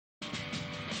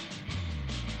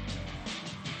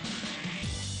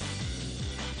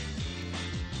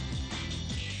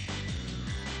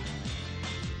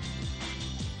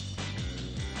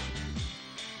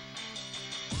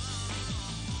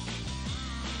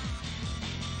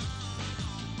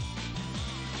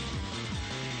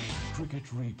Cricket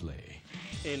Replay.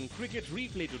 In Cricket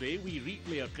Replay today, we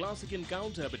replay a classic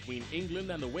encounter between England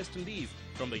and the West Indies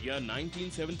from the year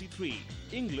 1973.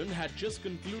 England had just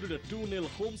concluded a 2-0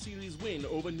 home series win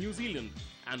over New Zealand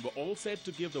and were all set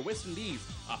to give the West Indies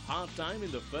a hard time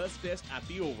in the first test at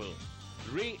the Oval.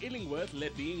 Ray Illingworth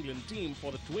led the England team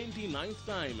for the 29th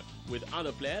time, with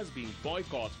other players being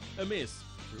Boycott, Amiss,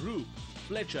 Root,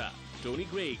 Fletcher, Tony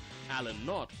Greig, Alan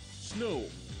Knott, Snow,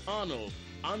 Arnold,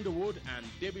 Underwood and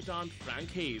debutant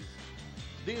Frank Hayes.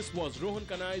 This was Rohan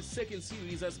Kanhai's second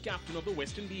series as captain of the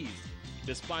West Indies.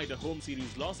 Despite a home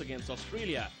series loss against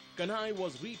Australia, Kanhai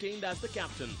was retained as the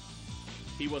captain.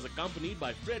 He was accompanied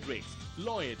by Fredericks,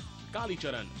 Lloyd,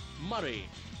 Kalicharan, Murray,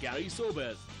 Gary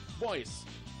Sobers, Boyce,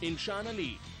 Inshan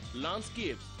Ali, Lance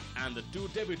Gibbs and the two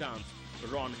debutants,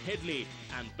 Ron Headley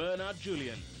and Bernard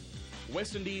Julian.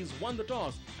 West Indies won the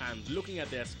toss and looking at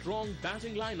their strong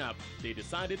batting lineup, they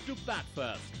decided to bat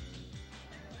first.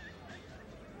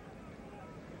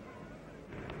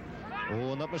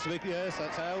 Oh, not Mashalik, yes,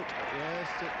 that's out. Yes,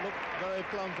 it looked very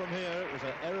plumb from here. It was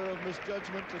an error of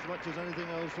misjudgment as much as anything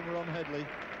else from Ron Headley.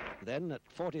 Then at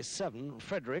 47,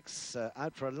 Fredericks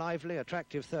out for a lively,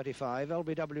 attractive 35.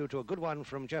 LBW to a good one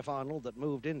from Jeff Arnold that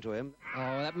moved into him. Oh,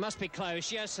 that must be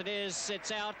close. Yes, it is.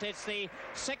 It's out. It's the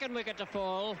second wicket to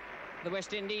fall. The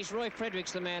West Indies, Roy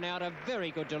Fredericks, the man out. A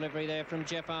very good delivery there from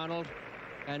Jeff Arnold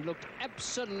and looked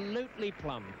absolutely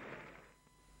plumb.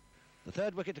 The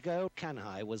third wicket to go,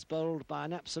 Kanhai was bowled by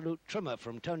an absolute trimmer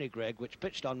from Tony Greig, which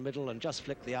pitched on middle and just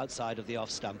flicked the outside of the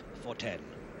off stump for 10.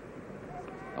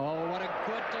 Oh, what a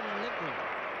good delivery.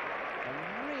 A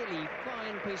really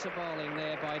fine piece of bowling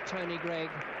there by Tony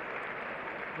Greig.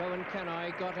 Rohan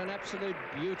Kanhai got an absolute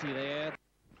beauty there.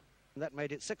 That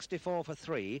made it 64 for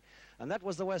 3, and that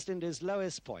was the West Indies'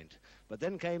 lowest point. But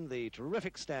then came the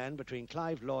terrific stand between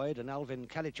Clive Lloyd and Alvin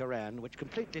Kalicharan, which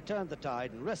completely turned the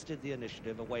tide and wrested the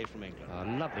initiative away from England.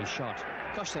 A lovely shot.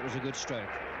 Gosh, that was a good stroke.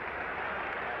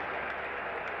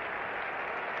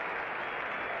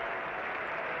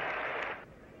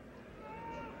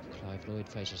 Clive Lloyd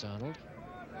faces Arnold.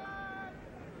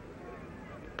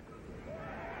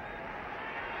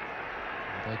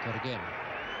 And Boycott again.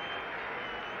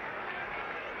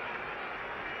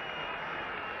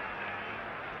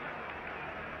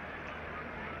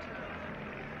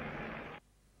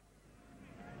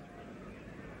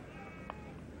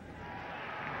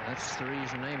 That's the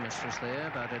reason Amiss was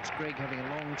there, but it's Greig having a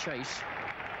long chase.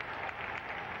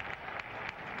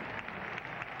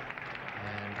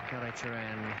 And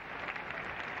Kalicharan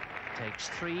takes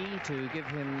 3 to give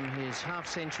him his half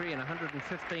century in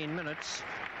 115 minutes.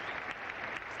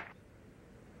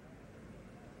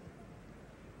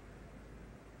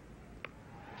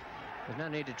 There's no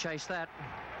need to chase that.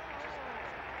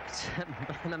 It's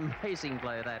an amazing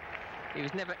blow, that. He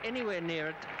was never anywhere near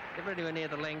it, never anywhere near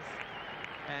the length.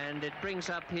 And it brings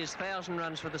up his 1,000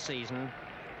 runs for the season.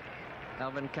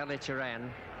 Alvin Kalicharan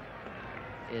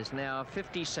is now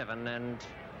 57 and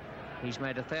he's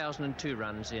made 1,002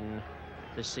 runs in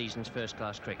this season's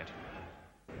first-class cricket.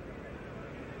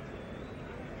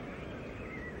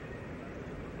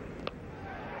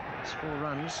 It's 4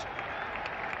 runs.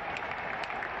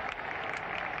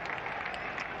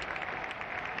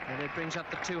 And it brings up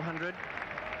the 200.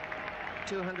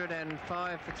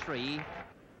 205 for 3.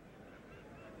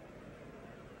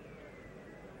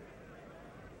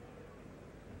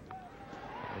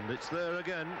 And it's there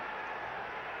again.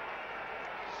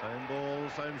 Same ball,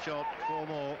 same shot, 4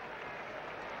 more.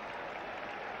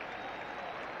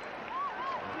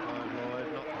 Clive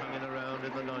Lloyd not hanging around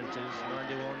in the 90s.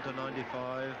 91 to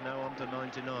 95, now on to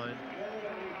 99.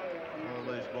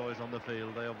 All these boys on the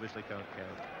field, they obviously can't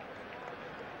count.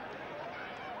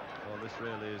 Well, this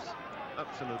really is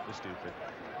absolutely stupid.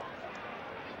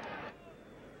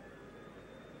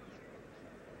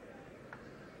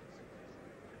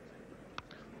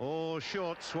 Oh,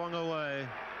 short, swung away.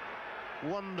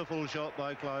 Wonderful shot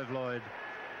by Clive Lloyd.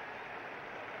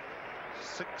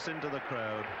 6 into the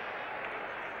crowd.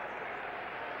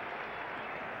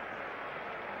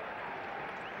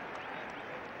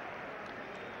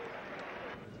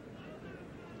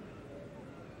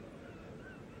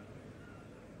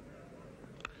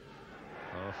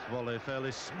 Off volley,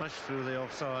 fairly smashed through the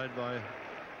offside by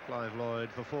Clive Lloyd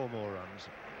for 4 more runs.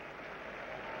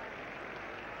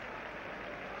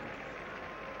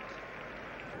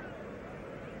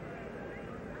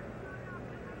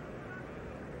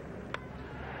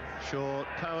 Short,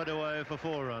 powered away for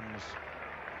 4 runs.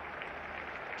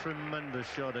 Tremendous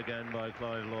shot again by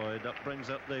Clive Lloyd. That brings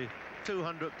up the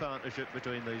 200 partnership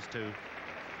between these two.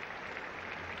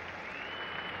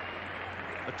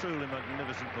 A truly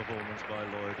magnificent performance by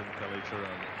Lloyd and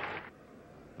Kalicharan.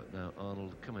 Now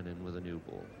Arnold coming in with a new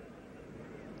ball.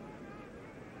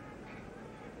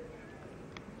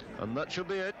 And that should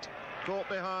be it. Caught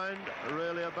behind,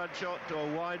 really a bad shot to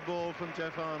a wide ball from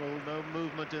Jeff Arnold. No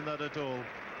movement in that at all.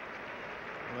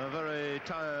 A very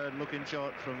tired looking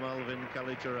shot from Alvin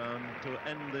Kallicharran to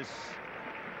end this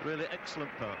really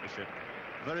excellent partnership.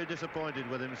 Very disappointed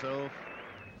with himself.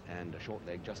 And a short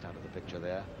leg just out of the picture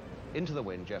there. Into the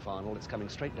wind, Jeff Arnold. It's coming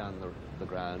straight down the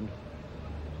ground.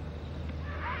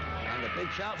 And a big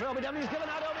shout for LBW. He's given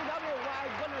out LBW. My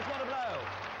goodness, what a blow.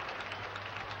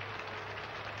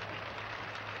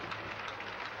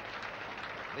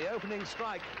 The opening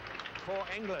strike for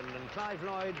England, and Clive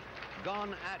Lloyd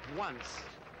gone at once.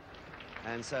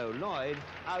 And so Lloyd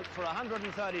out for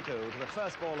 132 to the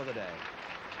first ball of the day.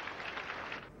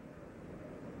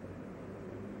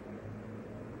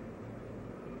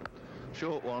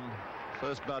 Short one.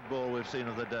 First bad ball we've seen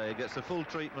of the day. Gets the full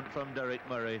treatment from Derek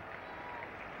Murray.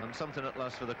 And something at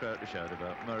last for the crowd to shout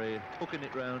about. Murray hooking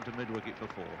it round to mid-wicket for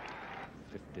 4.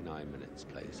 59 minutes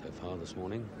play so far this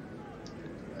morning.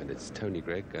 And it's Tony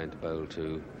Greig going to bowl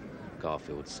to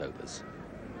Garfield Sobers.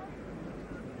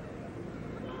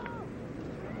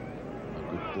 A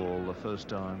good ball the first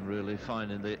time, really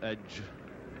finding the edge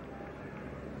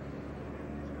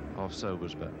of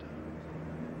Sobers' bat.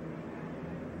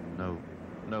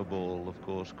 No ball, of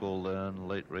course, called there, and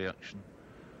late reaction.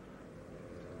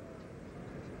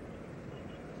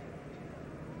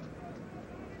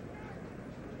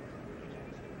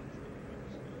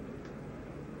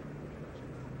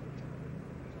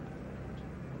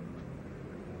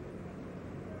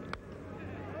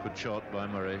 Good shot by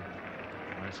Murray.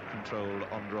 Nice control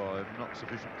on drive. Not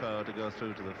sufficient power to go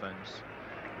through to the fence.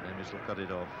 Amiss will cut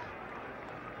it off.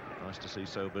 Nice to see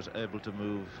Sobers able to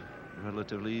move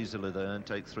relatively easily there and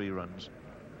take 3 runs.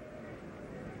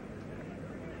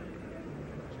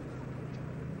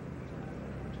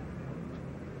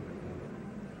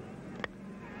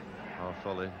 Half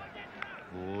volley.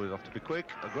 Oh, you have to be quick.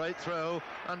 A great throw,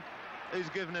 and he's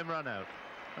given him run out.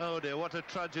 Oh dear, what a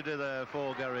tragedy there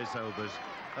for Gary Sobers.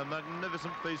 A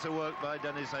magnificent piece of work by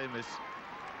Dennis Amiss.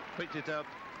 Picked it up,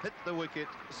 hit the wicket.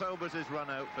 Sobers is run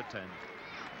out for 10.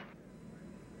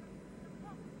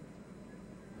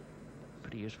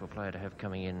 Pretty useful player to have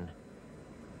coming in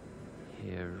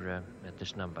here at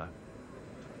this number.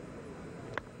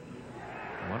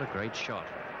 And what a great shot.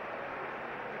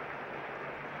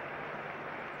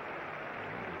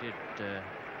 He did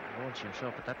launch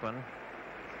himself at that one.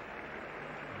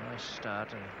 Nice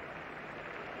start and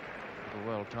a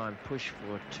well-timed push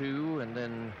for 2, and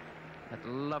then that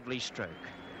lovely stroke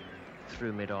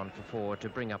through mid-on for 4 to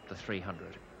bring up the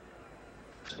 300.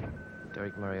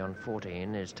 Derek Murray on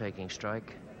 14 is taking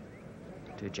strike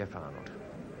to Jeff Arnold.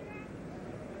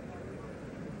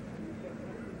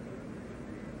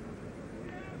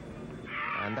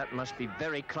 And that must be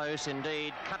very close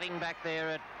indeed. Cutting back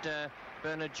there at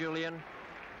Bernard Julian.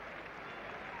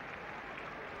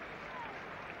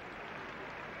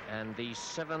 And the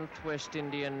 7th West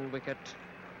Indian wicket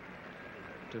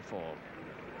to fall.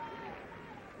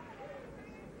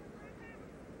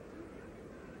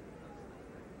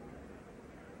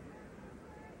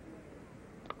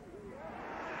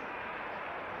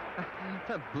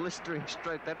 A blistering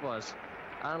stroke that was.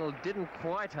 Arnold didn't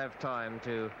quite have time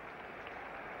to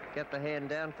get the hand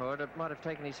down for it. It might have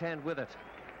taken his hand with it.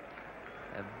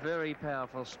 A very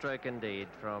powerful stroke indeed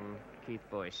from Keith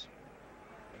Boyce.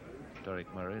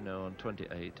 Derek Murray now on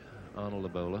 28. Arnold the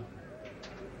bowler.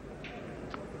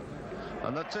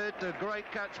 And that's it. A great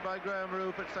catch by Graham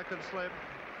Roop at second slip.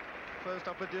 First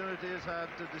opportunity he's had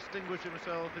to distinguish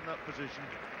himself in that position,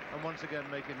 and once again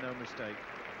making no mistake.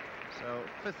 So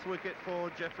 5th wicket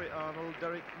for Jeffrey Arnold.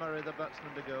 Derek Murray, the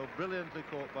batsman, to go. Brilliantly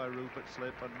caught by Rupert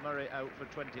slip, and Murray out for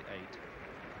 28.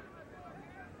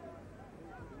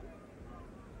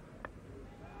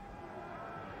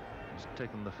 He's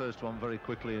taken the first one very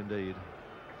quickly indeed.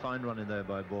 Fine running there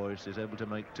by Boyce. He's able to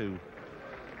make 2.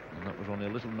 And that was only a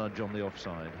little nudge on the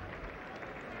offside.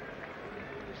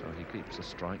 So he keeps the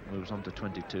strike, moves on to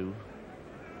 22.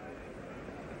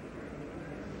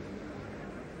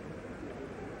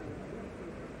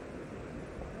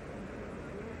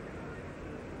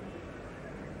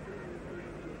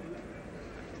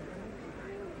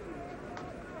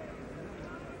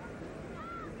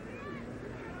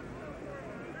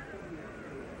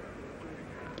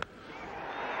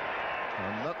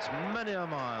 And that's many a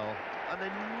mile. An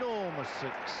enormous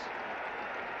 6.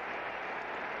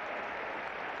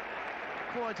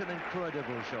 Quite an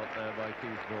incredible shot there by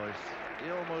Keith Boyce. He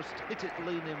almost hit it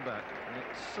leaning back, and it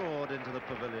soared into the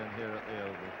pavilion here at the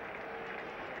Oval.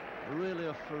 Really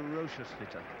a ferocious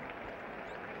hitter.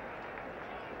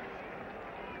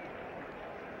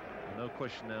 No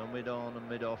question now, mid-on and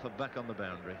mid-off are back on the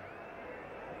boundary.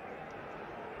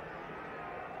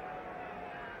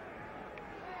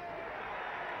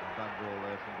 Bad ball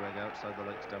there from Gregg outside the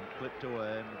leg stump, clipped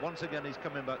away, and once again he's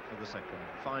coming back for the second.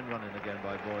 Fine running again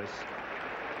by Boyce.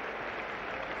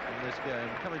 And this game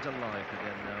coming to life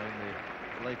again now in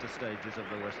the later stages of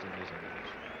the West Indies innings.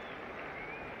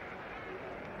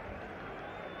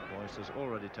 Boyce has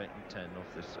already taken 10 off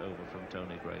this over from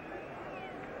Tony Gregg.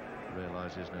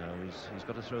 Realises now he's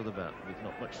got to throw the bat with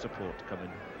not much support coming.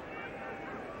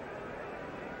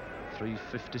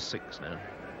 3:56 now.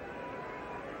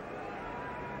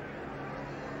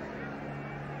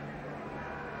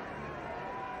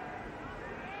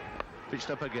 Pitched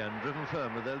up again, driven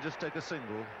firmly, they'll just take a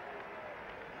single.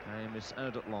 Aim is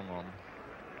out at long on.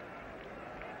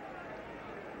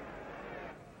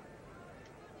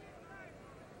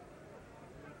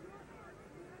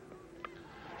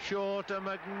 Short, a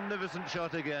magnificent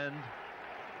shot again.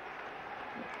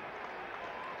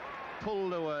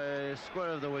 Pulled away,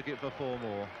 square of the wicket for 4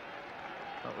 more.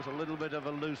 That was a little bit of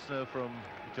a loosener from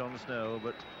John Snow,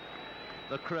 but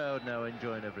the crowd now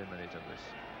enjoying every minute of this.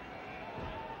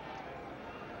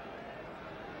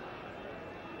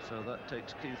 So that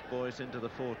takes Keith Boyce into the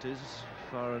 40s,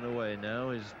 far and away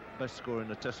now. His best score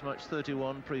in a test match,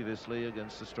 31 previously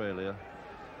against Australia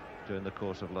during the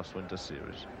course of last winter's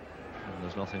series. And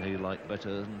there's nothing he liked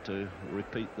better than to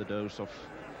repeat the dose of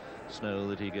Snow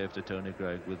that he gave to Tony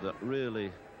Gregg with that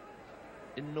really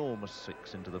enormous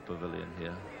 6 into the pavilion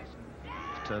here.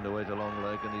 He's turned away to long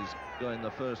leg and he's going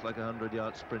the first like a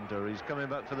 100-yard sprinter. He's coming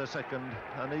back for the second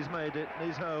and he's made it.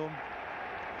 He's home.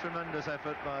 Tremendous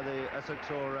effort by the Essex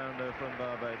all-rounder from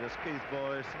Barbados, Keith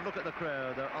Boyce. Look at the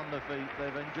crowd, they're on the feet.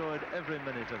 They've enjoyed every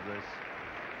minute of this.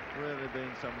 Really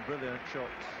been some brilliant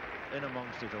shots in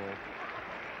amongst it all.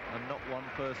 And not one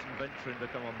person venturing to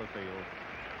come on the field.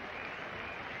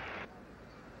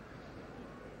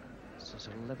 This is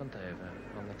 11th over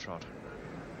on the trot.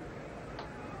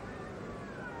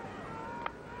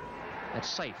 It's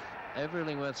safe. Over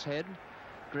Illingworth's head.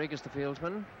 Gregg is the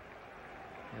fieldsman.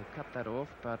 He'll cut that off,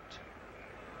 but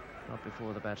not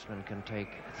before the batsman can take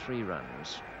 3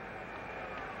 runs.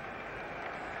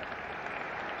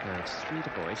 Now it's 3 to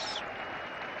Boyce.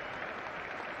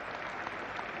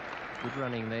 Good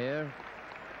running there.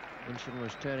 Minchin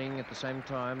was turning at the same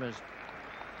time as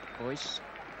Boyce.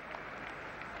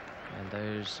 And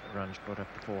those runs brought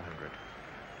up to 400.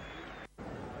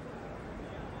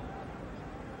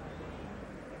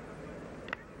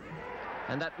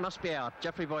 And that must be out.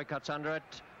 Geoffrey Boycott's under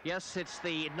it. Yes, it's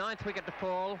the 9th wicket to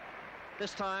fall.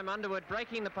 This time Underwood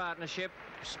breaking the partnership.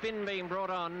 Spin being brought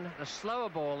on. A slower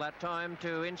ball that time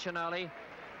to Inchinali.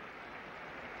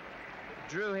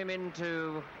 Drew him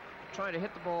into trying to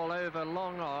hit the ball over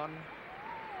long on.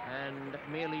 And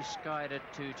merely skied it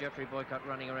to Geoffrey Boycott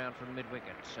running around from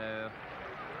mid-wicket. So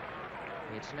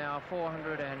it's now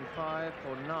 405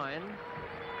 for 9.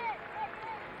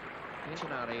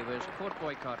 Inchinali was caught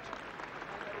Boycott.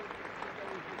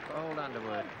 Old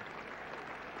Underwood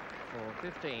for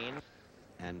 15.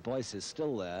 And Boyce is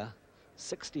still there,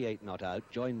 68 not out,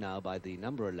 joined now by the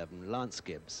number 11 Lance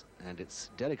Gibbs, and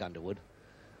it's Derek Underwood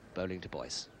bowling to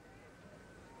Boyce.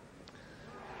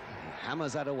 He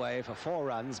hammers that away for 4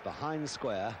 runs behind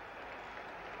square.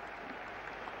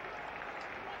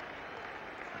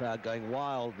 Crowd going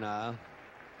wild now.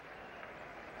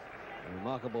 A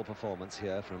remarkable performance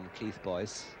here from Keith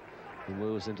Boyce, who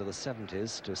moves into the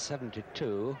 70s to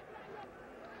 72.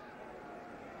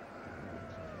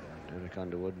 Derek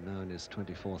Underwood now in his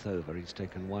 24th over. He's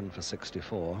taken 1 for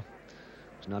 64.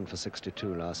 It was none for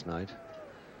 62 last night.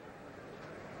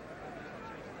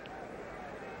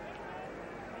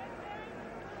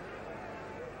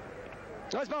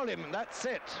 So it's bowled him, that's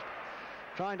it.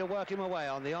 Trying to work him away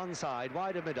on the onside,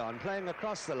 wide of mid-on, playing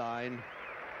across the line.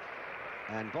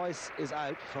 And Boyce is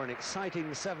out for an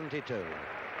exciting 72.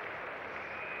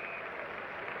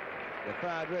 The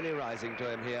crowd really rising to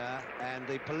him here, and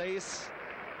the police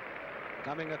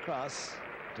coming across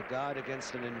to guard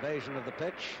against an invasion of the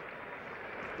pitch.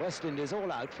 West Indies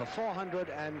all out for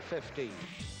 415.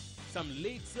 Some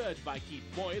late surge by Keith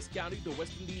Boyce carried the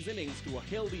West Indies innings to a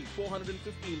healthy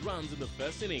 415 runs in the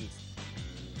first innings.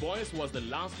 Boyce was the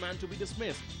last man to be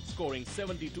dismissed, scoring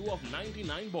 72 of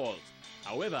 99 balls.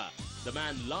 However, the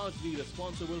man largely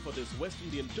responsible for this West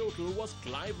Indian total was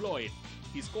Clive Lloyd.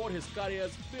 He scored his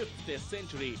career's 5th Test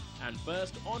century and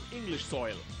first on English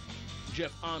soil.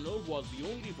 Jeff Arnold was the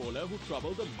only bowler who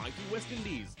troubled the mighty West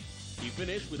Indies. He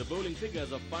finished with the bowling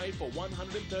figures of 5 for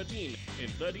 113 in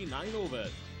 39 overs.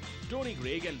 Tony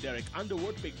Gregg and Derek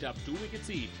Underwood picked up 2 wickets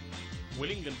each. Will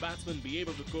England batsmen be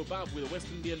able to cope up with a West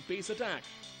Indian pace attack?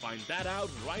 Find that out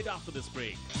right after this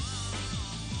break.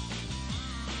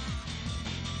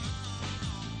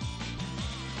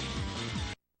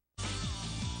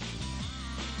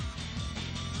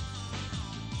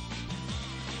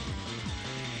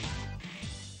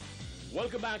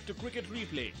 Welcome back to Cricket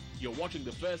Replay. You're watching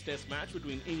the first Test match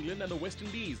between England and the West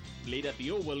Indies, played at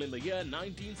the Oval in the year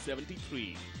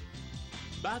 1973.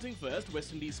 Batting first,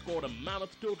 West Indies scored a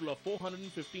mammoth total of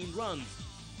 415 runs.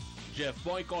 Geoff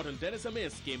Boycott and Dennis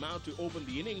Amiss came out to open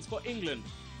the innings for England.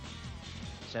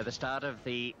 So the start of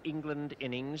the England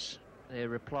innings, their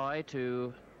reply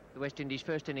to the West Indies'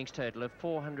 first innings total of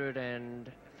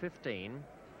 415,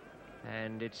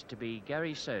 and it's to be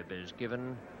Gary Sobers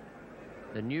given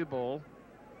the new ball.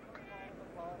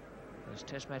 This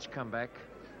Test match comeback,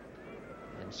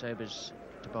 and Sobers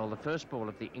to bowl the first ball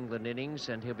of the England innings,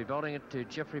 and he'll be bowling it to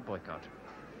Geoffrey Boycott.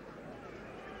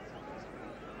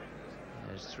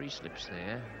 There's 3 slips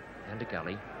there and a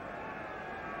gully.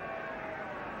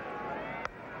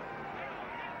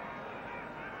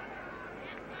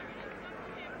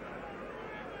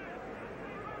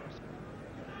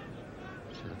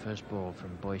 So the first ball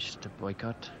from Boyce to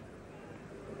Boycott.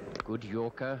 Good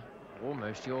Yorker,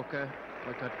 almost Yorker.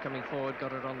 Boycott coming forward,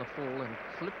 got it on the full and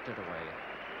flipped it away.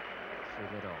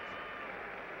 Threw it off.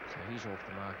 So he's off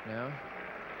the mark now.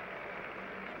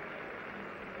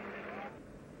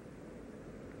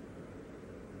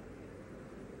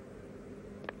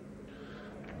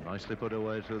 Nicely put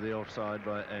away to the offside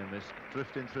by Amiss.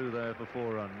 Drifting through there for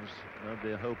 4 runs.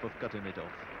 Nobody a hope of cutting it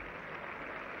off.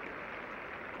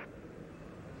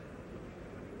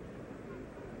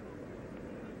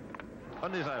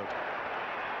 And he's out.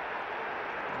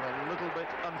 A little bit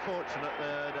unfortunate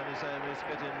there, Dennis Amiss,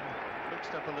 getting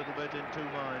mixed up a little bit in 2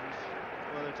 minds.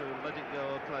 Whether to let it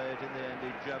go or play it. In the end,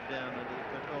 he jabbed down and he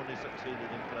only succeeded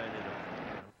in playing it off.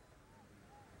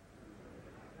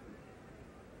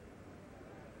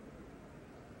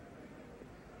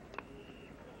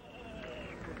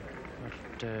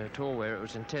 Not at all where it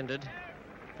was intended,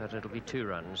 but it'll be 2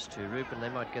 runs to Roop, and they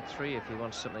might get 3 if he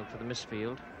wants something for the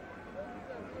misfield.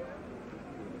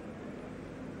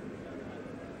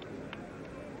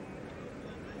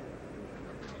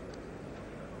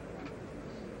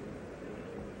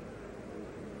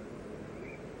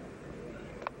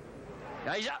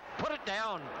 He's up, put it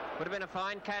down. Would have been a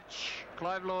fine catch.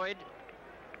 Clive Lloyd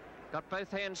got both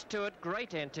hands to it.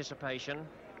 Great anticipation.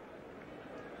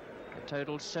 It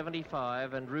totaled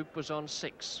 75 and Roop was on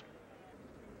 6.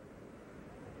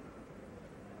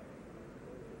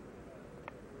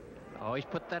 Oh, he's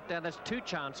put that down. That's 2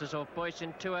 chances off Boyce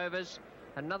in 2 overs.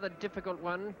 Another difficult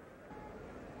one.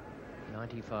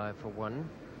 95 for 1.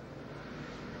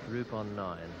 Roop on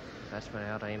 9. Batsman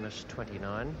out, Amiss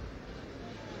 29.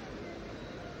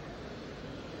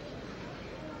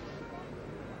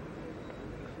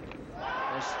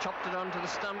 Chopped it onto the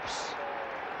stumps.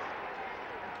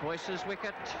 Boyce's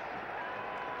wicket.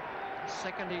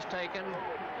 Second he's taken.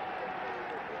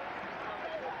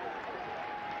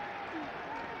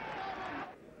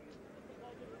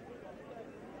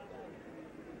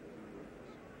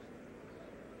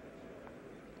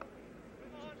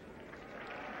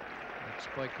 That's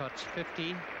Boycott's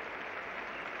 50.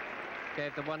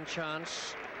 Gave the 1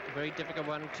 chance. A very difficult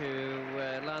one to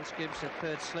Lance Gibbs at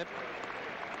 3rd slip.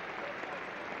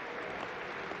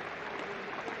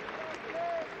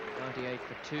 98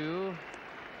 for 2.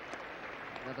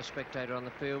 Another spectator on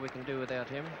the field, we can do without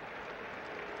him.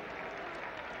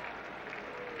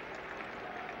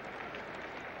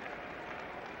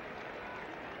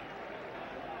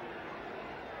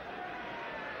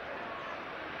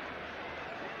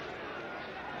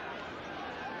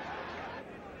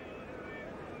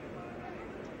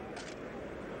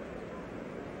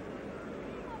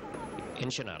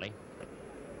 Inchinali.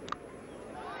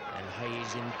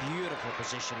 Hayes in beautiful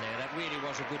position there. That really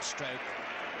was a good stroke.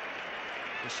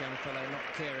 This young fellow not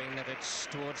caring that it's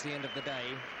towards the end of the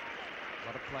day. A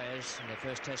lot of players in their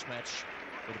first Test match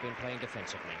would have been playing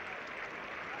defensively.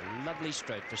 A lovely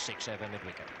stroke for 6 over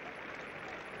mid-wicket.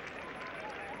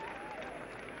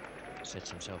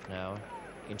 Sets himself now.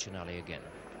 Inchinali again.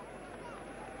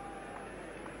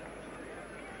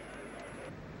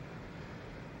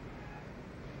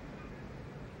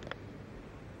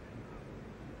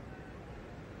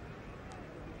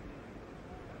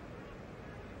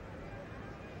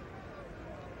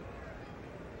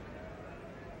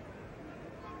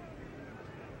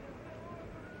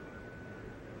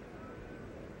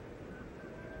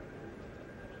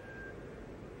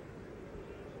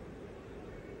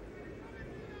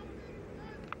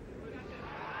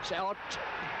 Out,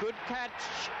 good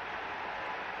catch,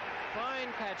 Fine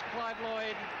catch, Clive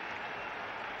Lloyd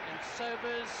and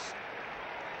Sobers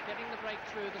getting the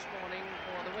breakthrough this morning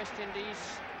for the West Indies.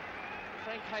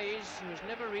 Frank Hayes, who's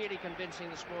never really convincing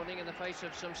this morning in the face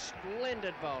of some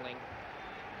splendid bowling.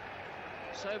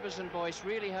 Sobers and Boyce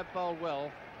really have bowled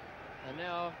well, and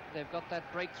now they've got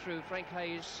that breakthrough. Frank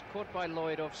Hayes caught by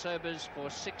Lloyd off Sobers for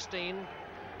 16.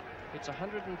 It's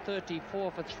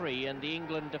 134 for 3, and the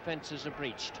England defences are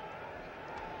breached.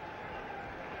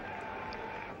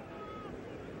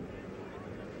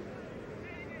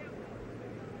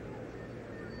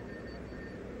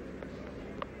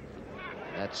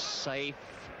 That's safe.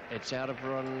 It's out of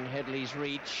Ron Headley's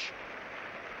reach.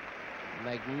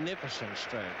 Magnificent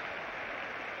stroke.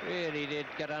 Really did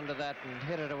get under that and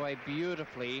hit it away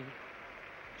beautifully.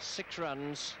 6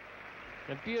 runs.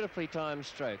 A beautifully timed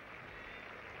stroke.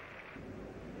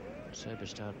 Sobers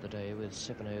started the day with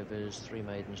 7 overs, 3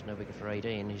 maidens, no wicket for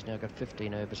 18. He's now got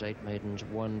 15 overs, 8 maidens,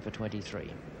 1 for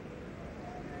 23.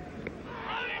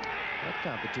 That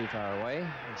can't be too far away.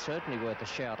 It's certainly worth a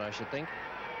shout, I should think.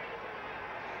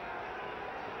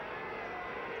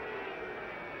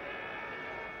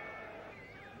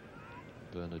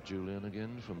 Bernard Julian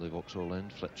again from the Vauxhall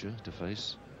end, Fletcher to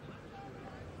face.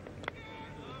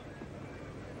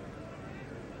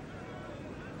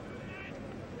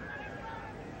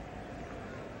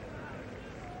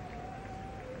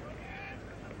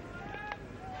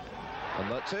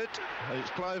 And that's it. It's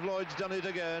Clive Lloyd's done it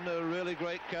again. A really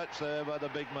great catch there by the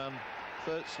big man.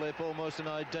 Third slip, almost an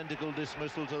identical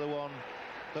dismissal to the one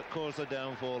that caused the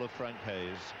downfall of Frank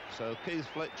Hayes. So Keith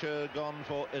Fletcher gone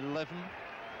for 11.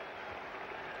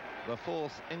 The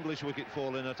 4th English wicket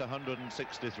fall in at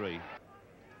 163.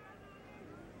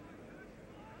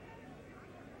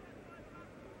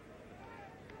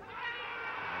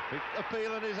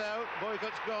 Appealing is out.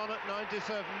 Boycott's gone at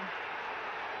 97.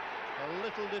 A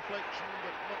little deflection,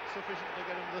 but not sufficient to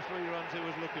get him the 3 runs he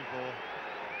was looking for.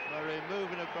 Murray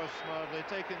moving across smartly,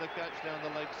 taking the catch down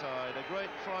the leg side. A great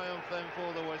triumph then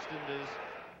for the West Indies.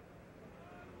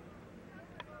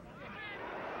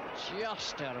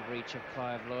 Just out of reach of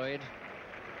Clive Lloyd.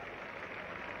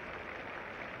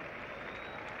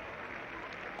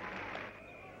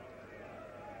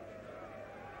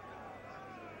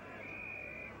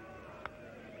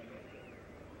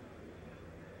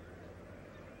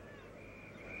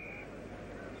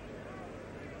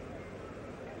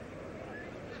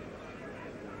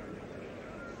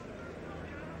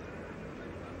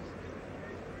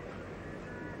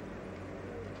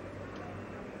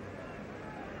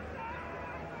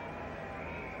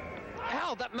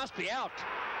 That must be out.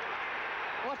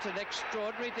 What an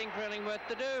extraordinary thing for Illingworth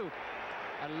to do.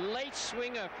 A late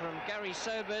swinger from Gary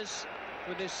Sobers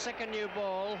with his 2nd new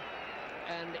ball,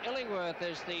 and Illingworth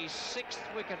is the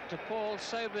 6th wicket to fall.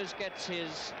 Sobers gets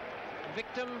his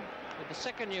victim with the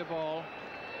 2nd new ball,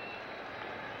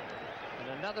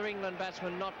 and another England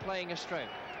batsman not playing a stroke.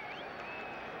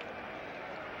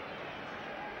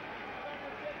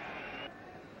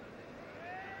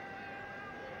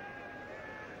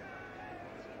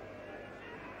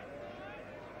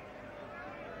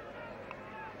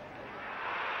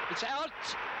 It's out.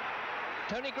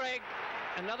 Tony Greig,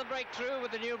 another breakthrough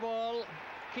with the new ball.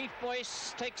 Keith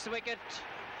Boyce takes the wicket.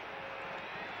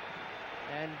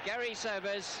 And Gary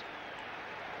Sobers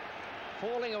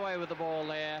falling away with the ball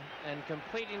there and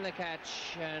completing the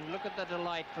catch. And look at the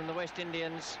delight from the West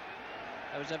Indians.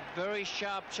 That was a very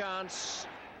sharp chance.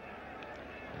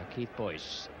 Now Keith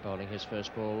Boyce bowling his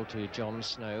first ball to John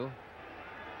Snow.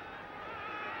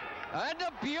 And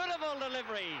a beautiful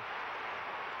delivery.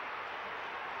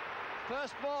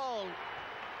 First ball,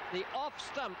 the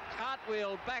off-stump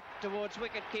cartwheel back towards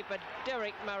wicketkeeper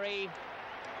Derek Murray.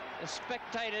 The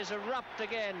spectators erupt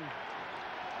again.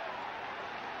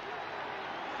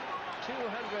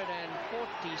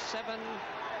 247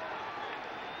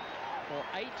 for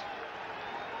 8.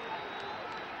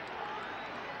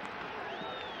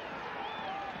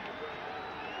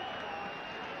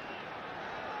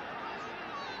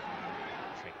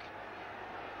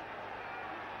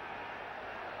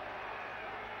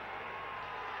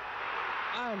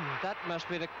 That must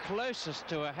be the closest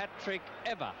to a hat-trick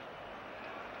ever.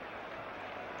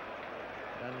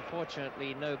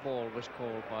 Unfortunately, no ball was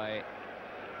called by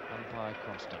umpire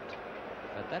Constant.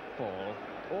 But that ball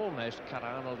almost cut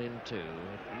Arnold in two.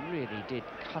 It really did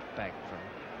cut back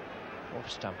from off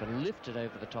stump and lifted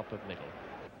over the top of middle.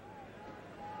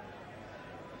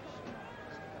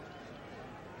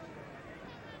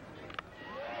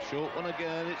 Short one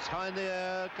again. It's high in the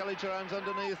air. Kallicharran's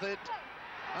underneath it.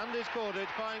 And he's caught it.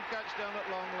 Fine catch down at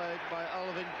long leg by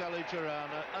Alvin Kallicharran.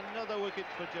 Another wicket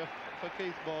for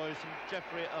Keith Boyce and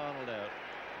Jeffrey Arnold out.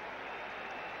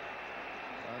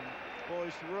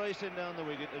 Boyce racing down the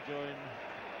wicket to join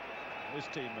his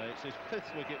teammates. His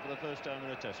 5th wicket for the first time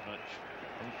in a Test match,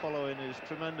 and following his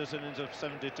tremendous innings of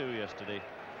 72 yesterday.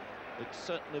 It's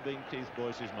certainly been Keith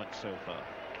Boyce's match so far.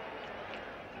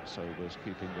 Sobers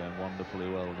keeping going wonderfully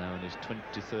well now in his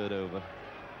 23rd over.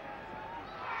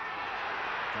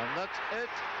 And that's it.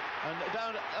 And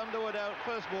down, Underwood out,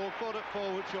 first ball, caught at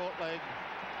forward, short leg.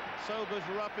 Sobers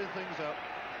wrapping things up.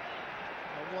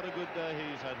 And what a good day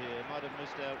he's had here. Might have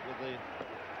missed out with the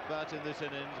bat in this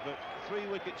innings, but 3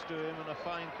 wickets to him and a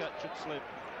fine catch at slip.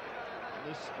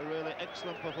 And this a really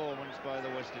excellent performance by the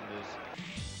West Indies.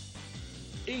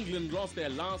 England lost their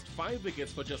last 5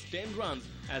 wickets for just 10 runs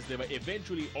as they were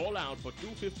eventually all out for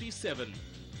 257.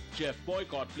 Jeff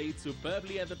Boycott played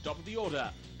superbly at the top of the order,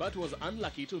 but was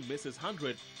unlucky to miss his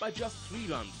 100 by just 3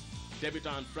 runs.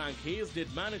 Debutant Frank Hayes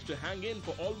did manage to hang in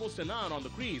for almost an hour on the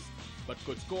crease, but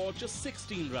could score just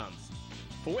 16 runs.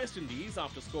 For West Indies,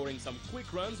 after scoring some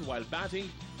quick runs while batting,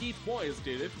 Keith Boyce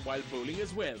did it while bowling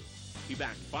as well. He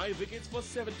bagged 5 wickets for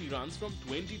 70 runs from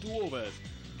 22 overs.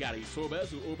 Gary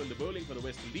Sobers, who opened the bowling for the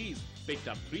West Indies, picked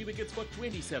up 3 wickets for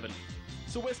 27.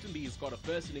 So West Indies got a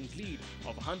first innings lead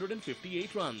of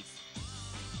 158 runs.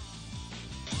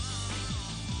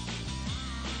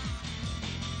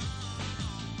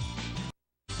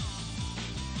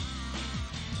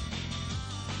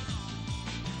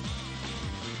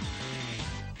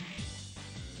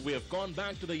 We have gone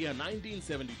back to the year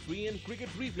 1973 in cricket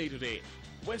replay today.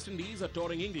 West Indies are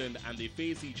touring England and they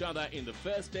face each other in the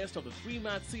first test of the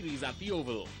 3-match series at the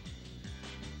Oval.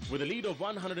 With a lead of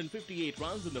 158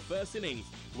 runs in the first innings,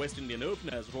 West Indian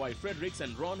openers Roy Fredericks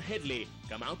and Ron Headley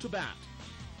come out to bat.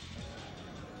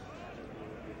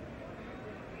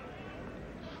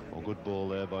 Oh, good ball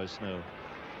there by Snow.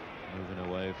 Moving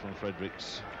away from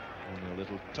Fredericks. Only a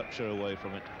little toucher away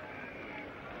from it.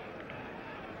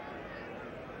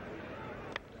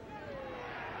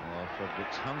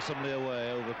 Fredericks handsomely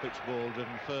away over pitch ball,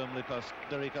 driven firmly past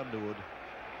Derek Underwood,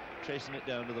 chasing it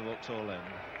down to the Vauxhall end.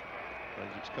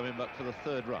 Fredericks coming back for the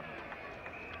 3rd run.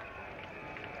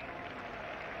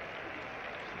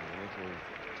 So a little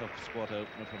tough squat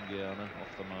opener from Guyana,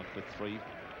 off the mark with 3.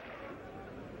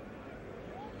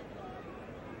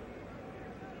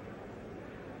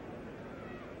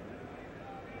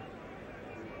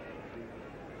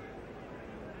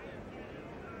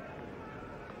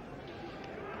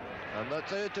 And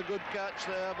that's it, a good catch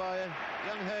there by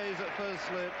young Hayes at first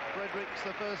slip. Fredericks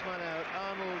the first man out,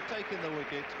 Arnold taking the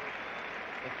wicket.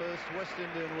 The first West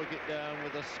Indian wicket down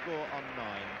with a score on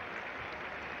 9.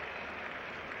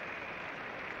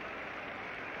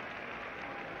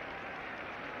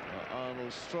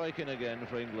 Arnold striking again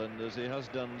for England, as he has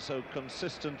done so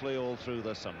consistently all through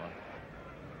the summer.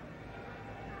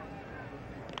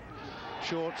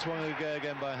 Short swung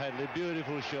again by Headley,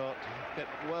 beautiful shot,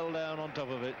 kept well down on top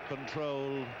of it,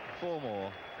 controlled, 4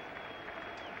 more.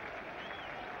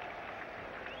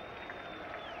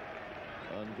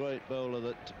 And great bowler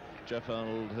that Jeff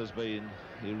Arnold has been.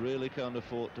 He really can't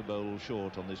afford to bowl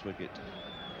short on this wicket.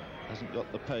 Hasn't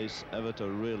got the pace ever to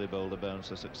really bowl the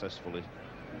bouncer successfully.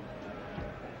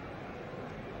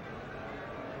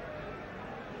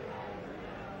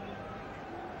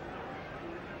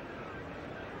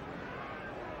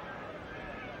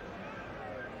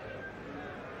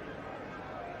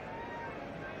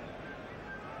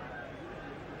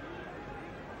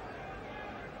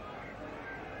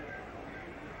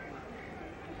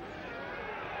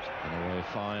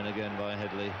 Fine again by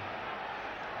Headley.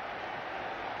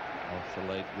 Off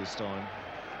the leg this time.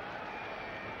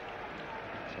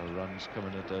 So runs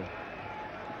coming at a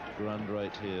grand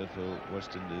rate here for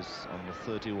West Indies on the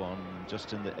 31,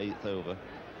 just in the 8th over.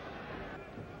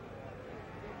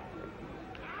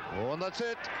 Oh, and that's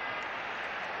it.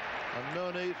 And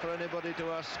no need for anybody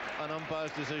to ask an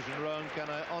umpire's decision. Rohan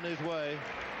Kanhai on his way.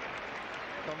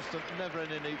 Constant, never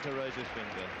any need to raise his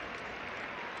finger.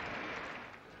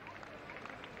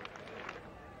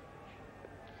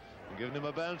 Giving him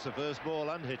a bouncer, first ball,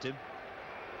 and hit him.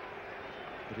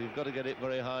 But you've got to get it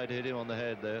very high to hit him on the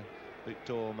head there. Big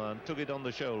tall man, took it on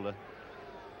the shoulder.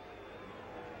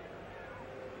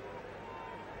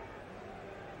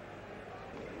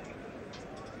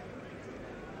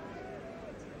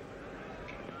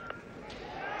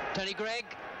 Tony Greig,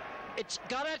 it's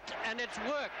got it and it's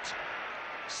worked.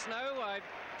 Snow, I'm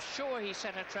sure he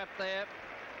set a trap there.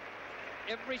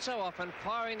 Every so often,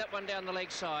 firing that one down the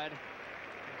leg side.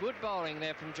 Good bowling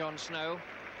there from John Snow.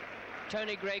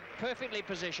 Tony Greig perfectly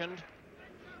positioned.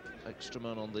 Extra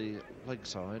man on the leg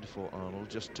side for Arnold,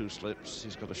 just 2 slips.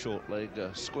 He's got a short leg,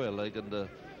 a square leg and a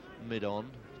mid-on,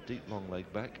 deep long leg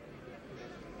back.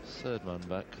 3rd man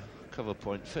back, cover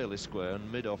point fairly square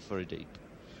and mid-off very deep.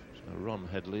 So Ron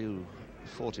Headley, who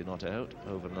 40 not out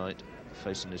overnight,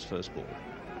 facing his first ball.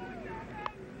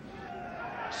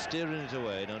 Steering it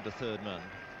away down to third man.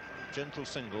 Gentle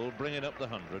single, bringing up the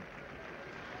 100.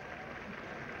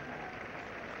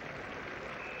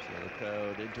 So the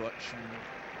crowd into action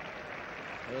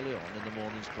early on in the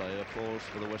morning's play. Applause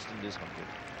for the West Indies 100.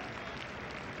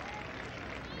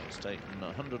 It's taken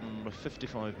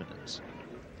 155 minutes.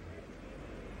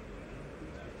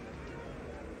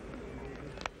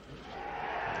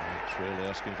 It's really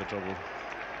asking for trouble.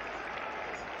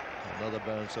 Another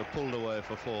bouncer pulled away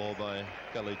for 4 by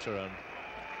Kallicharran.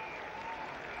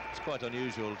 It's quite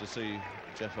unusual to see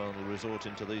Geoff Arnold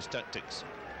resorting to these tactics.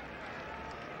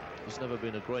 He's never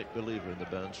been a great believer in the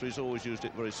bouncer. He's always used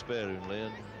it very sparingly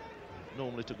and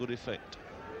normally to good effect.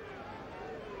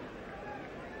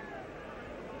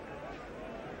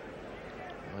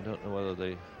 I don't know whether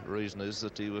the reason is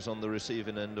that he was on the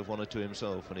receiving end of 1 or 2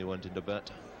 himself when he went into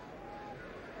bat.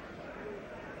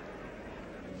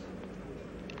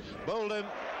 Bowled him.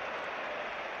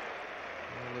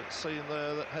 Well, it's seen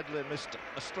there that Headley missed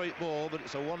a straight ball, but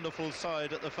it's a wonderful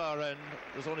side at the far end.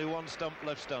 There's only 1 stump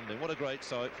left standing. What a great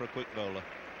sight for a quick bowler.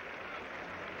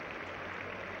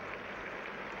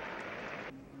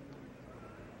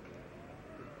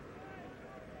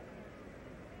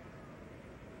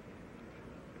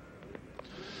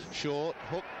 Short,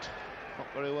 hooked, not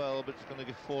very well, but it's going to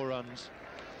give 4 runs.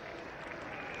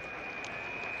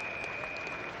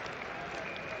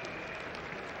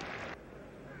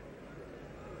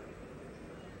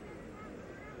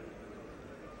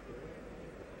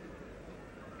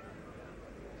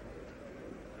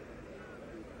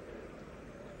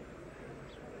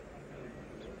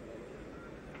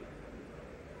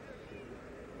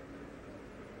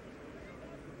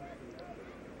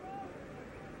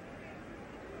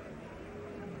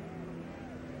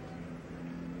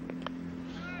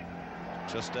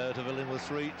 Just out of Illingworth's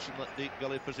reach in that deep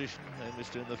gully position. They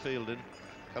missed in the fielding.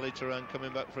 Kallicharran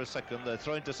coming back for a second. They're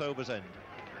throwing to Sober's end.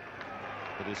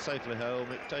 But he's safely home.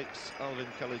 It takes Alvin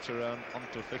Kallicharran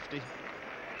onto 50.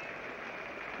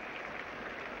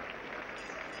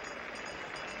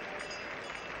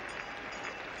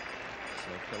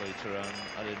 So Kallicharran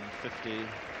adding 50 at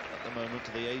the moment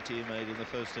to the 80 he made in the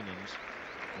first innings.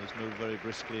 He's moved very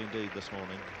briskly indeed this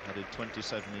morning. Added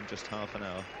 27 in just half an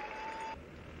hour.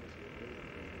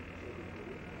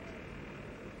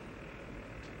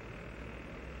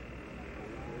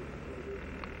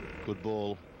 Good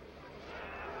ball.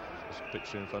 Just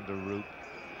picture in front of Root.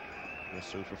 Goes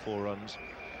through for 4 runs.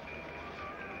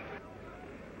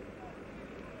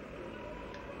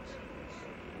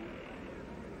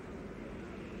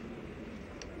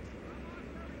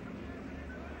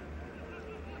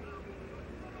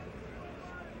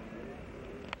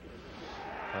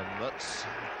 And that's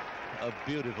a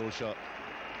beautiful shot.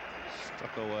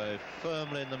 Struck away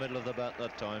firmly in the middle of the bat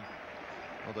that time.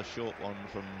 Another short one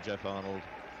from Geoff Arnold.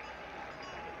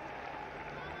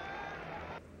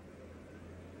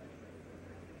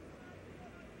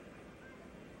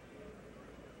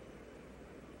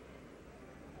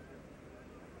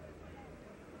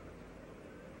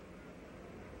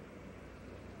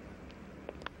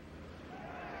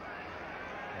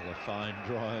 Fine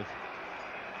drive.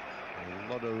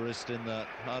 A lot of wrist in that.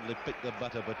 Hardly picked the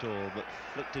bat up at all, but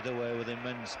flicked it away with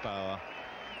immense power.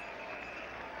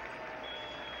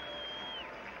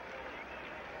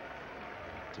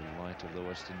 Delight of the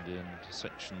West Indian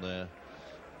section there.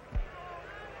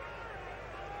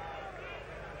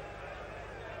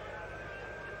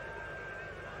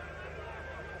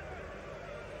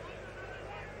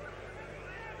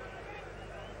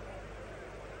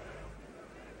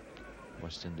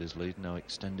 West Indies lead now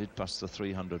extended past the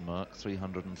 300 mark,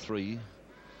 303,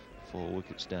 4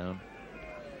 wickets down.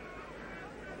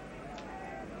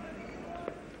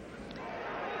 A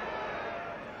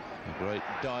great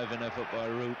diving effort by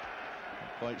Root.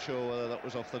 Not quite sure whether that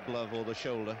was off the glove or the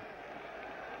shoulder.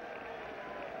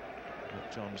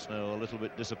 But John Snow a little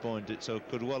bit disappointed, so it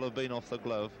could well have been off the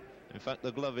glove. In fact,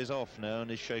 the glove is off now and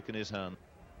he's shaking his hand.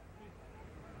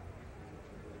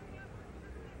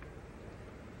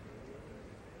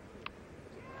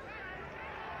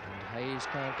 Hayes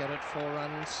can't get it, 4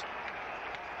 runs.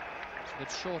 It's a bit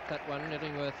short, that one.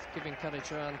 Illingworth giving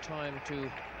Kallicharran time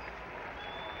to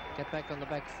get back on the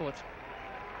back foot.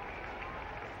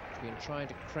 He's been trying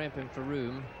to cramp him for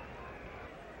room.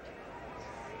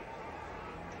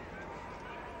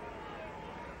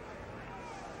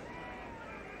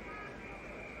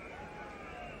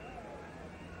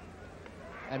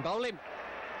 And bowl him.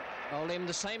 Bowl him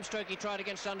the same stroke he tried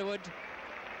against Underwood.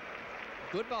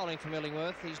 Good bowling from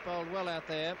Illingworth. He's bowled well out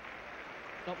there.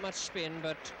 Not much spin,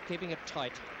 but keeping it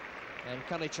tight. And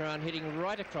Kallicharran hitting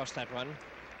right across that one.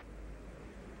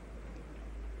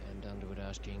 And Underwood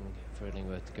asking for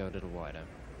Illingworth to go a little wider.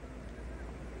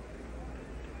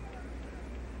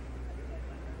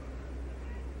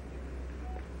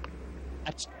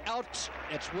 It's out.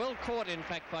 It's well caught, in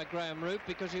fact, by Graham Roop,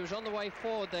 because he was on the way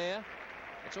forward there.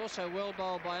 It's also well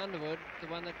bowled by Underwood, the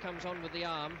one that comes on with the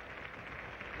arm.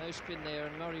 No spin there,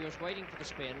 and Murray was waiting for the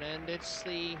spin, and it's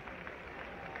the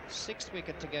 6th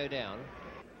wicket to go down.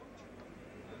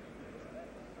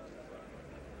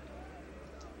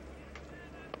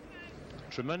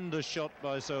 Tremendous shot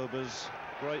by Sobers.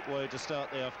 Great way to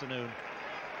start the afternoon.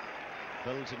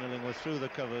 Belting Illingworth through the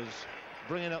covers,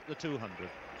 bringing up the 200.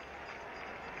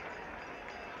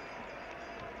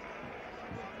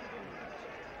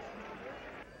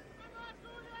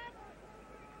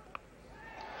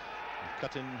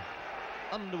 Cutting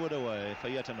Underwood away for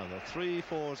yet another. 3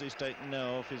 fours he's taken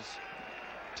now off his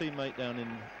teammate down in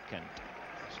Kent.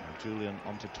 So Julian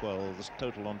onto 12, this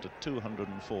total onto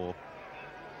 204.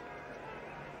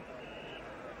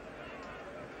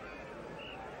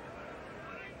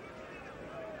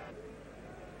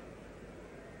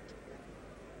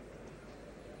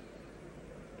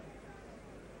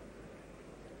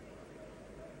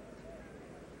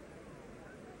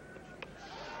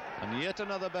 And yet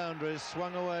another boundary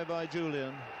swung away by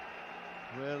Julian.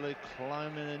 Really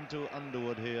climbing into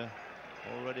Underwood here.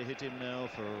 Already hit him now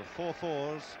for 4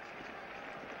 fours.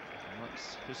 And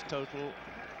that's his total,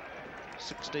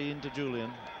 16 to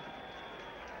Julian.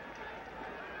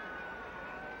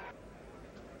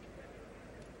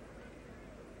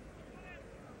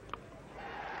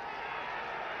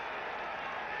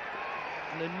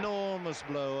 An enormous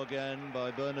blow again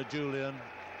by Bernard Julian.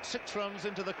 6 runs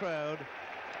into the crowd.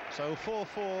 So 4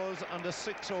 fours under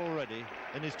 6 already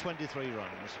in his 23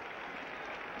 runs.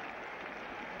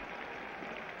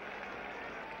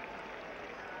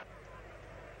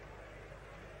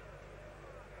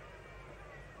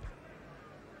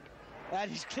 And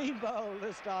he's clean bowled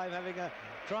this time,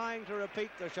 trying to repeat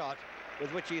the shot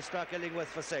with which he struck Illingworth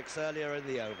for 6 earlier in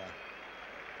the over.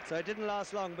 So it didn't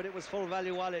last long, but it was full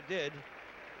value while it did.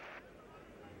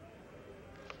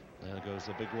 There goes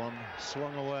the big one,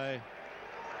 swung away.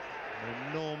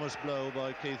 An enormous blow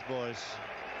by Keith Boyce,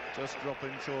 just dropping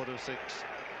short of 6.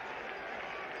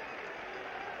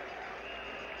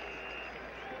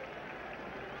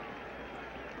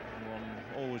 One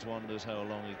always wonders how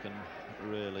long he can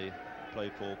really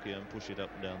play Porky and push it up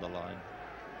and down the line.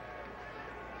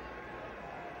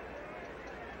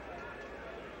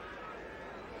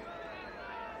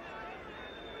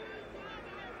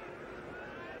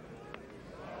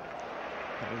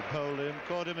 He bowled him,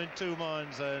 caught him in 2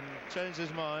 minds then, changed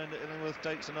his mind. Illingworth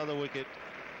takes another wicket.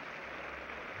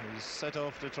 He's set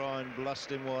off to try and blast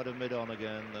him wide of mid-on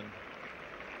again, then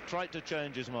tried to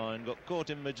change his mind, got caught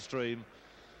in midstream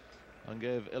and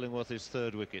gave Illingworth his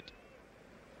 3rd wicket.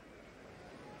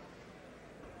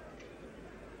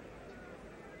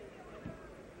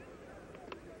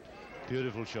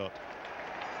 Beautiful shot.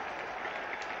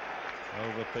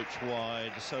 Over pitch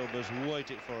wide, Sobers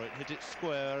waited for it, hit it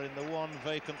square in the one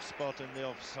vacant spot in the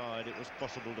offside it was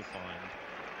possible to find.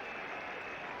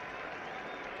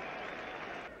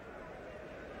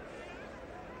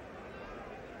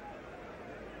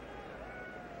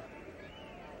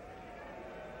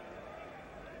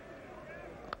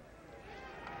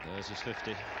 There's his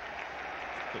 50.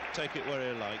 Could take it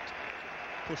where he liked,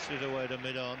 pushed it away to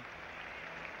mid-on.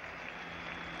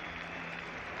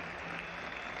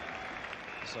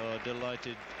 So a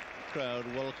delighted crowd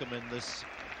welcoming this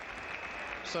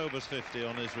Sobers 50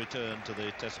 on his return to the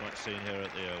Test match scene here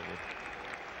at the Oval.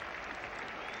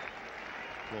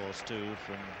 Applause too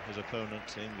from his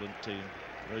opponents, the England team.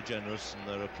 Very generous, and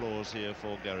their applause here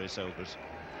for Gary Sobers.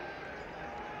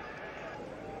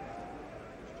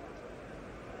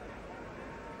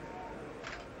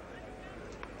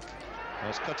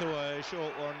 That's cut away,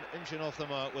 short one, inching off the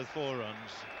mark with 4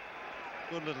 runs.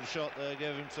 Good little shot there,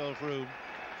 gave himself room.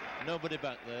 Nobody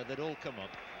back there, they'd all come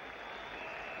up.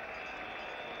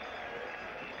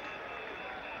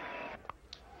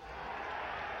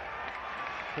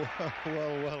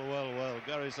 Well.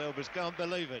 Gary Sobers can't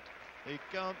believe it. He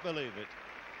can't believe it.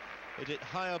 Hit it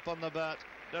high up on the bat.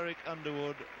 Derek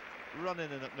Underwood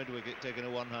running in at mid-wicket, taking a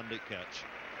one-handed catch.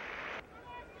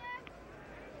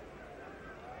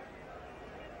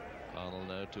 Arnold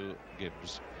now to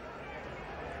Gibbs.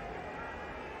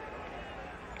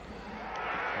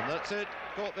 And that's it,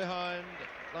 caught behind.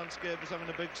 Lance Gibbs having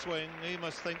a big swing. He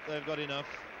must think they've got enough.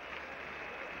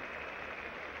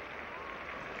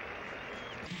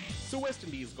 So West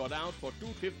Indies got out for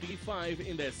 255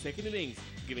 in their second innings,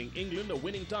 giving England a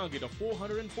winning target of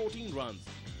 414 runs.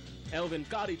 Elvin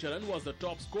Kadicharan was the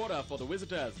top scorer for the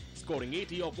visitors, scoring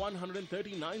 80 of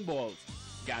 139 balls.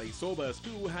 Gary Sobers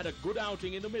too had a good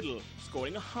outing in the middle,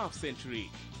 scoring a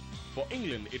half-century. For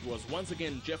England, it was once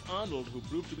again Jeff Arnold who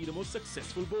proved to be the most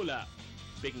successful bowler,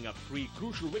 picking up 3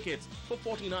 crucial wickets for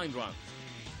 49 runs.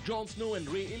 John Snow and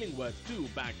Ray Illingworth too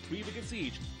bagged 3 wickets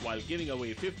each, while giving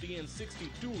away 50 and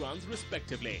 62 runs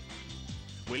respectively.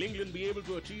 Will England be able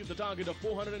to achieve the target of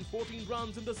 414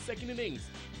 runs in the second innings?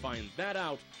 Find that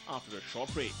out after a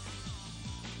short break.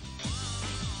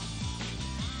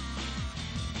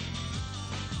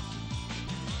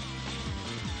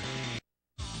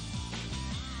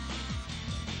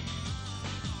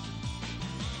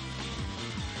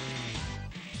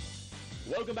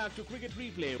 Welcome back to Cricket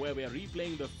Replay, where we are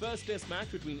replaying the first Test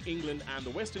match between England and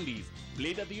the West Indies,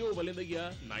 played at the Oval in the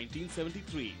year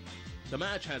 1973. The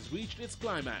match has reached its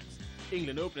climax.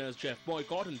 England openers Jeff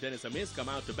Boycott and Dennis Amiss come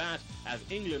out to bat as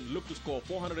England look to score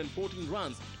 414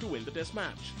 runs to win the Test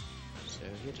match. So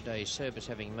here today, Sobers,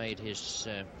 having made his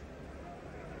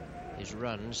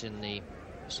runs in the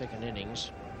second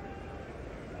innings,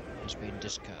 has been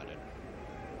discarded.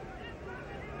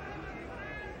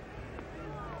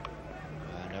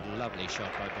 And a lovely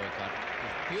shot by Boycott.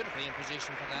 He's beautifully in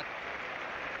position for that.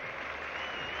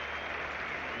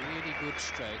 Really good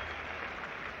stroke.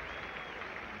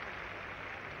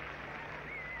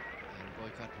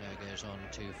 Boycott now goes on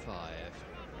to 5.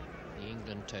 The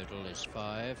England total is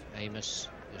 5. Amiss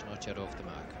is not yet off the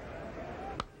mark.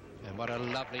 And what a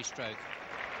lovely stroke.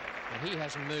 And he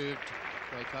hasn't moved,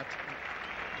 Boycott.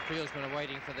 The fieldsmen are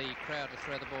waiting for the crowd to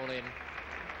throw the ball in.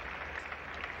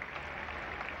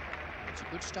 It's a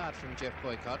good start from Jeff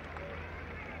Boycott.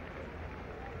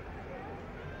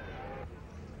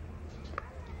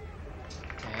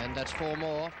 And that's 4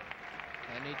 more.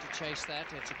 They need to chase that.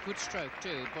 It's a good stroke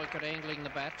too. Boycott angling the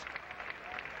bat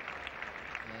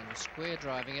and square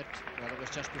driving it. Well, it was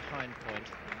just behind point.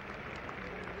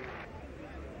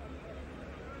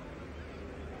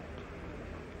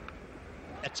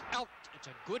 It's out. It's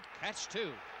a good catch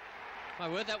too. My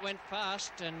word, that went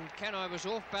fast, and Kanhai was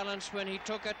off balance when he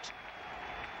took it.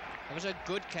 It was a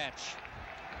good catch.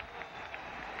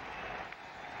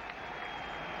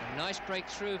 A nice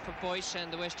breakthrough for Boyce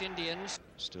and the West Indians.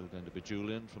 Still going to be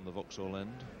Julian from the Vauxhall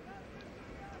end.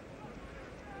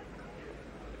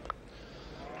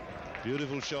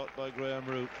 Beautiful shot by Graham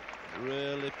Root.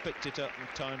 Really picked it up and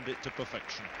timed it to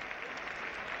perfection.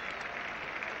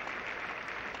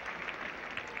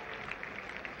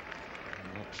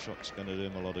 And that shot's going to do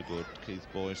him a lot of good. Keith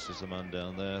Boyce is the man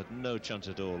down there. No chance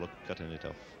at all of cutting it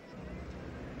off.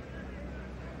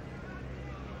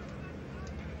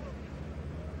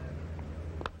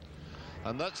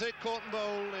 And that's it, caught and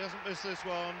bowled. He hasn't missed this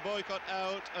one. Boycott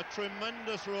out. A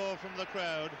tremendous roar from the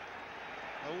crowd.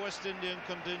 A West Indian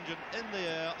contingent in the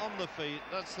air, on the feet.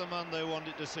 That's the man they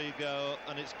wanted to see go,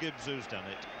 and it's Gibbs who's done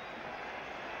it.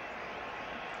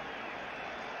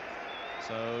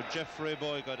 So Geoffrey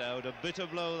Boycott out. A bitter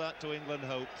blow that to England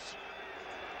hopes.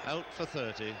 Out for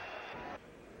 30.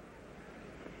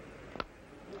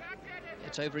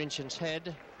 It's over Inchin's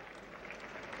head.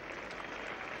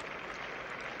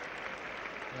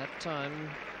 That time,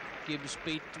 Gibbs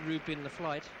beat Roop in the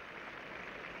flight.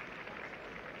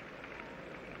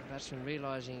 The batsman,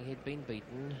 realising he'd been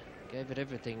beaten, gave it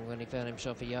everything when he found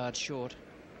himself a yard short.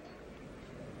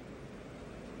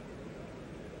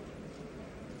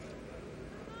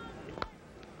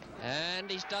 And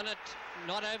he's done it.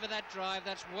 Not over that drive.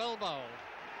 That's well bowled.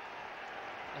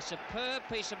 A superb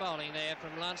piece of bowling there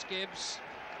from Lance Gibbs.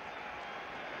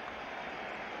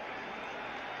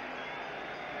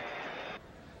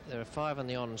 There are 5 on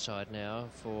the onside now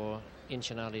for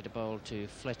Inchin Ali to bowl to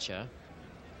Fletcher.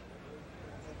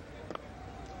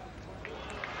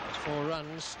 It's 4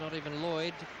 runs, not even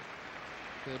Lloyd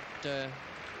could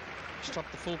stop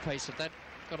the full pace of that.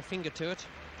 Got a finger to it.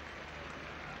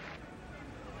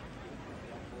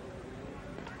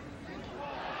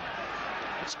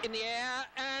 It's in the air,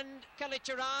 and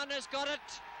Kalicharan has got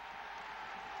it.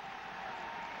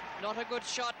 Not a good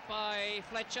shot by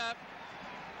Fletcher.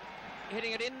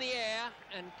 Hitting it in the air,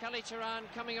 and Kalicharan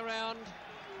coming around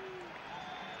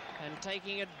and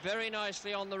taking it very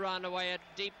nicely on the run away at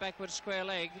deep backward square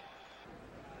leg.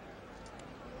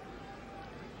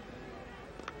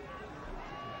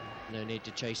 No need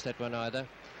to chase that one either.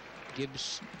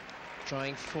 Gibbs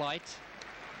trying flight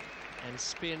and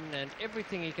spin and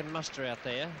everything he can muster out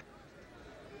there.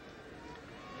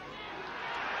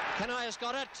 Kanhai has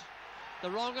got it. The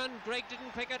wrong one. Greg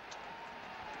didn't pick it.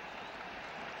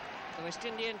 The West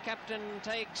Indian captain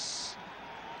takes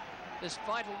this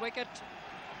vital wicket,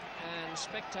 and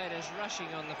spectators rushing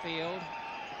on the field.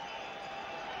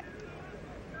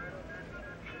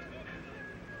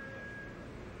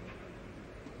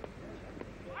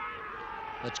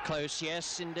 It's close,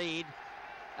 yes, indeed.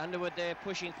 Underwood there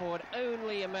pushing forward,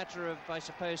 only a matter of, I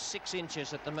suppose, 6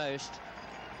 inches at the most.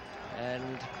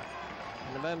 And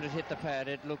the moment it hit the pad,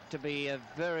 it looked to be a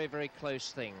very, very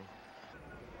close thing.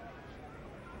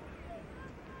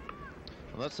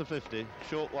 And that's the 50.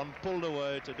 Short one pulled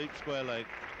away to deep square leg.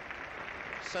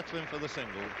 Settling for the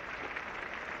single.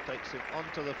 Takes him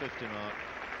onto the 50 mark.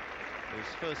 His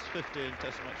first 50 in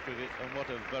Test match cricket, and what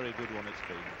a very good one it's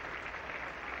been.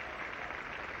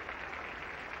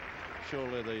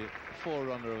 Surely the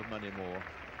forerunner of many more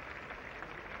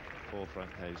for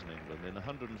Frank Hayes in England in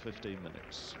 115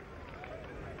 minutes.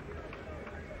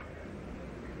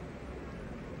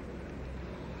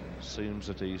 Seems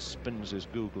that he spins his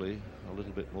googly a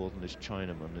little bit more than his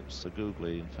Chinaman. It's the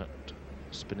googly, in fact,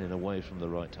 spinning away from the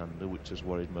right-hander, which has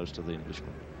worried most of the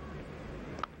Englishmen.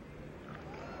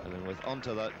 And then with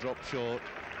onto that, drop short,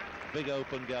 big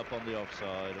open gap on the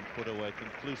offside, and put away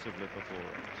conclusively for 4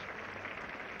 runs.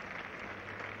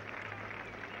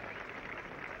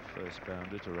 First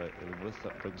boundary to Ray Illingworth,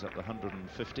 that brings up the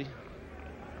 150.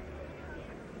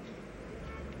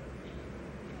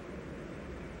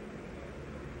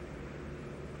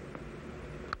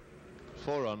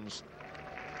 Four runs.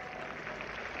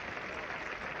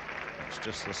 It's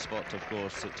just the spot, of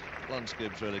course, that Lance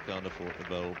Gibbs really can't afford to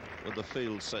bowl, with the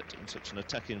field set in such an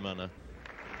attacking manner.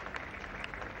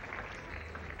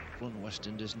 West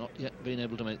Indies not yet been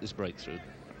able to make this breakthrough.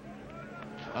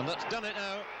 And that's done it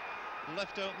now.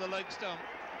 Left open the leg stump.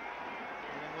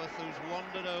 Illingworth, who's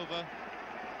wandered over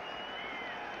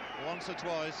once or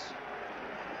twice.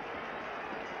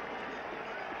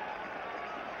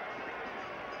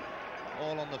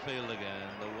 All on the field again.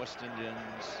 The West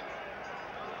Indians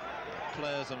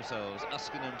players themselves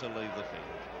asking him to leave the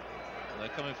field. They're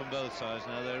coming from both sides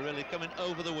now. They're really coming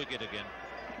over the wicket again.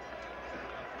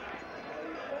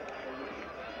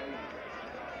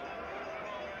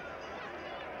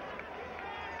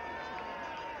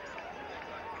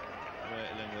 Ray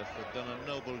Illingworth have done a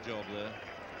noble job there.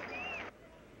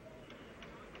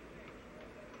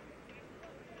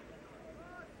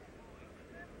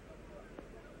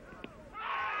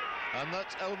 And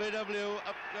that's LBW.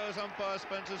 Up goes umpire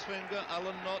Spencer's finger.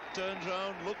 Alan Knott turns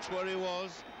round, looks where he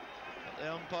was. But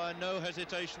the umpire, no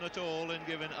hesitation at all in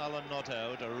giving Alan Knott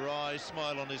out. A wry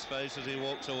smile on his face as he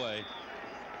walks away.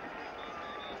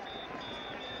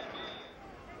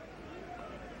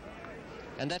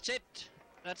 And that's it.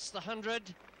 That's the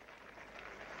 100.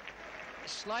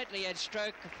 Slightly edge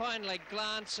stroke, a fine leg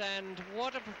glance, and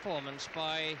what a performance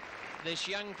by this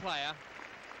young player.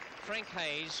 Frank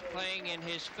Hayes, playing in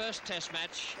his first Test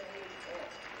match.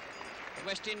 The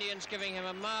West Indians giving him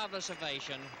a marvellous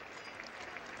ovation.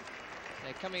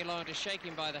 They're coming along to shake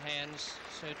him by the hands,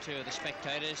 so too are the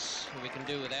spectators, who we can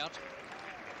do without.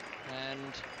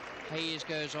 And Hayes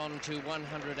goes on to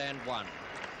 101.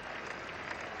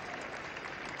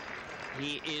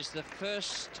 He is the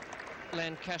first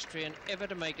Lancastrian ever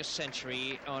to make a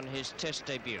century on his Test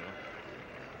debut.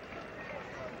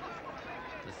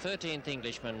 The 13th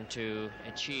Englishman to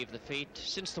achieve the feat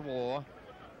since the war.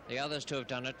 The others to have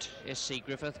done it: S.C.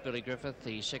 Griffith, Billy Griffith,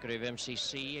 the Secretary of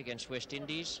MCC against West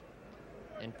Indies,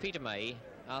 and Peter May,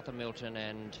 Arthur Milton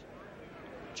and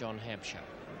John Hampshire.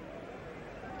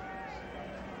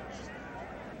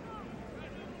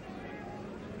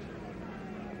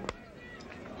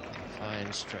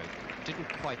 Fine stroke. Didn't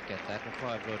quite get that, and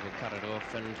Clive Lloyd will cut it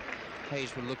off, and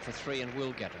Hayes will look for 3 and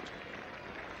will get it.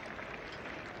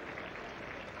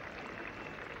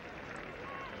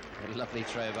 A lovely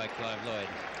throw by Clive Lloyd.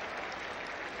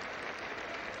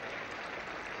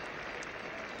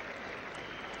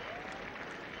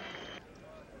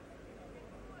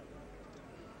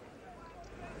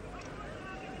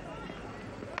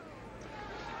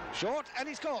 Short, and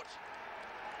he's caught.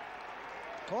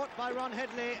 Caught by Ron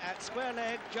Headley at square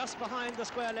leg, just behind the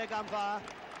square leg umpire.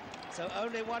 So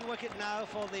only 1 wicket now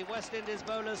for the West Indies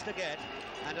bowlers to get,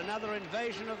 and another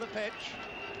invasion of the pitch.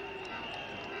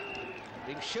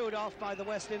 Being shooed off by the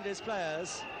West Indies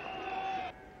players.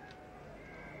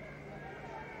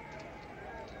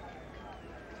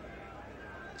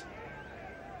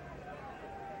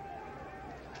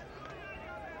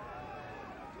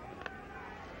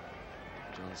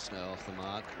 John Snow off the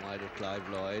mark, wide of Clive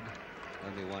Lloyd.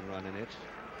 Only 1 run in it.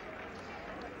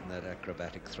 And that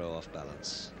acrobatic throw off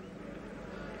balance.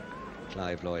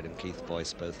 Clive Lloyd and Keith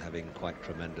Boyce both having quite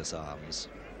tremendous arms.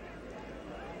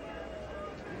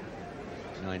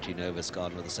 90 overs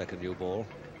gone with the second new ball.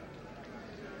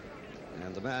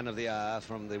 And the man of the hour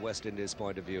from the West Indies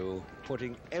point of view,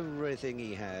 putting everything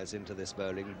he has into this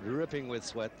bowling, dripping with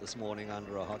sweat this morning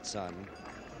under a hot sun,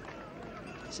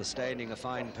 sustaining a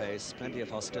fine pace, plenty of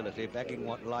hostility, begging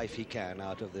what life he can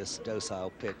out of this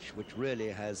docile pitch, which really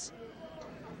has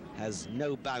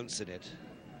no bounce in it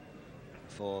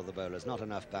for the bowlers, not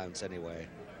enough bounce anyway.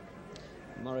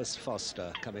 Maurice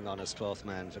Foster coming on as 12th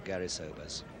man for Gary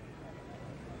Sobers.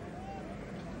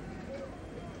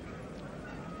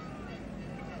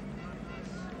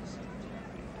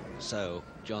 So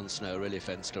John Snow really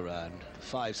fenced around.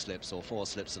 5 slips or 4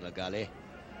 slips in a gully.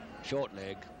 Short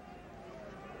leg.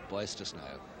 Boyce to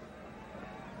Snow.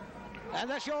 And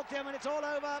that's Yorked him, and it's all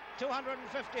over.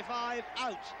 255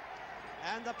 out.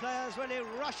 And the players really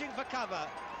rushing for cover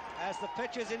as the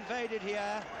pitch is invaded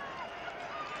here.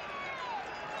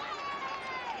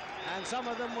 And some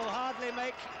of them will hardly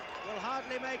make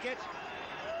it.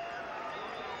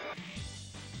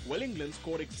 Well, England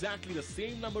scored exactly the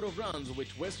same number of runs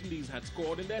which West Indies had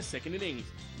scored in their second innings,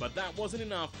 but that wasn't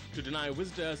enough to deny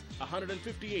visitors a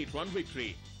 158-run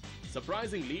victory.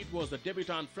 Surprisingly, it was the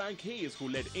debutant Frank Hayes who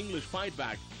led English fight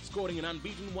back, scoring an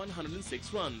unbeaten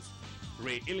 106 runs.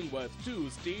 Ray Illingworth too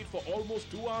stayed for almost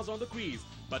 2 hours on the crease,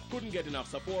 but couldn't get enough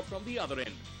support from the other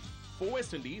end. For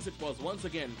West Indies, it was once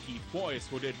again Keith Boyce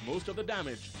who did most of the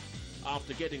damage.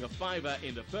 After getting a 5-er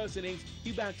in the first innings,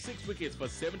 he bagged 6 wickets for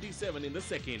 77 in the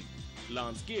second.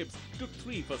 Lance Gibbs took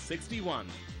 3 for 61.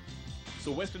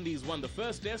 So West Indies won the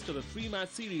first test of the 3-match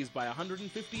series by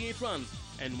 158 runs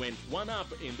and went 1 up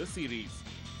in the series.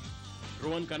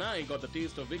 Rohan Kanai got the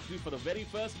taste of victory for the very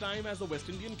first time as the West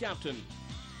Indian captain.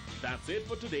 That's it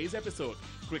for today's episode.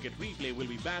 Cricket Replay will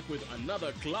be back with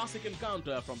another classic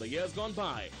encounter from the years gone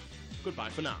by. Goodbye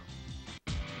for now.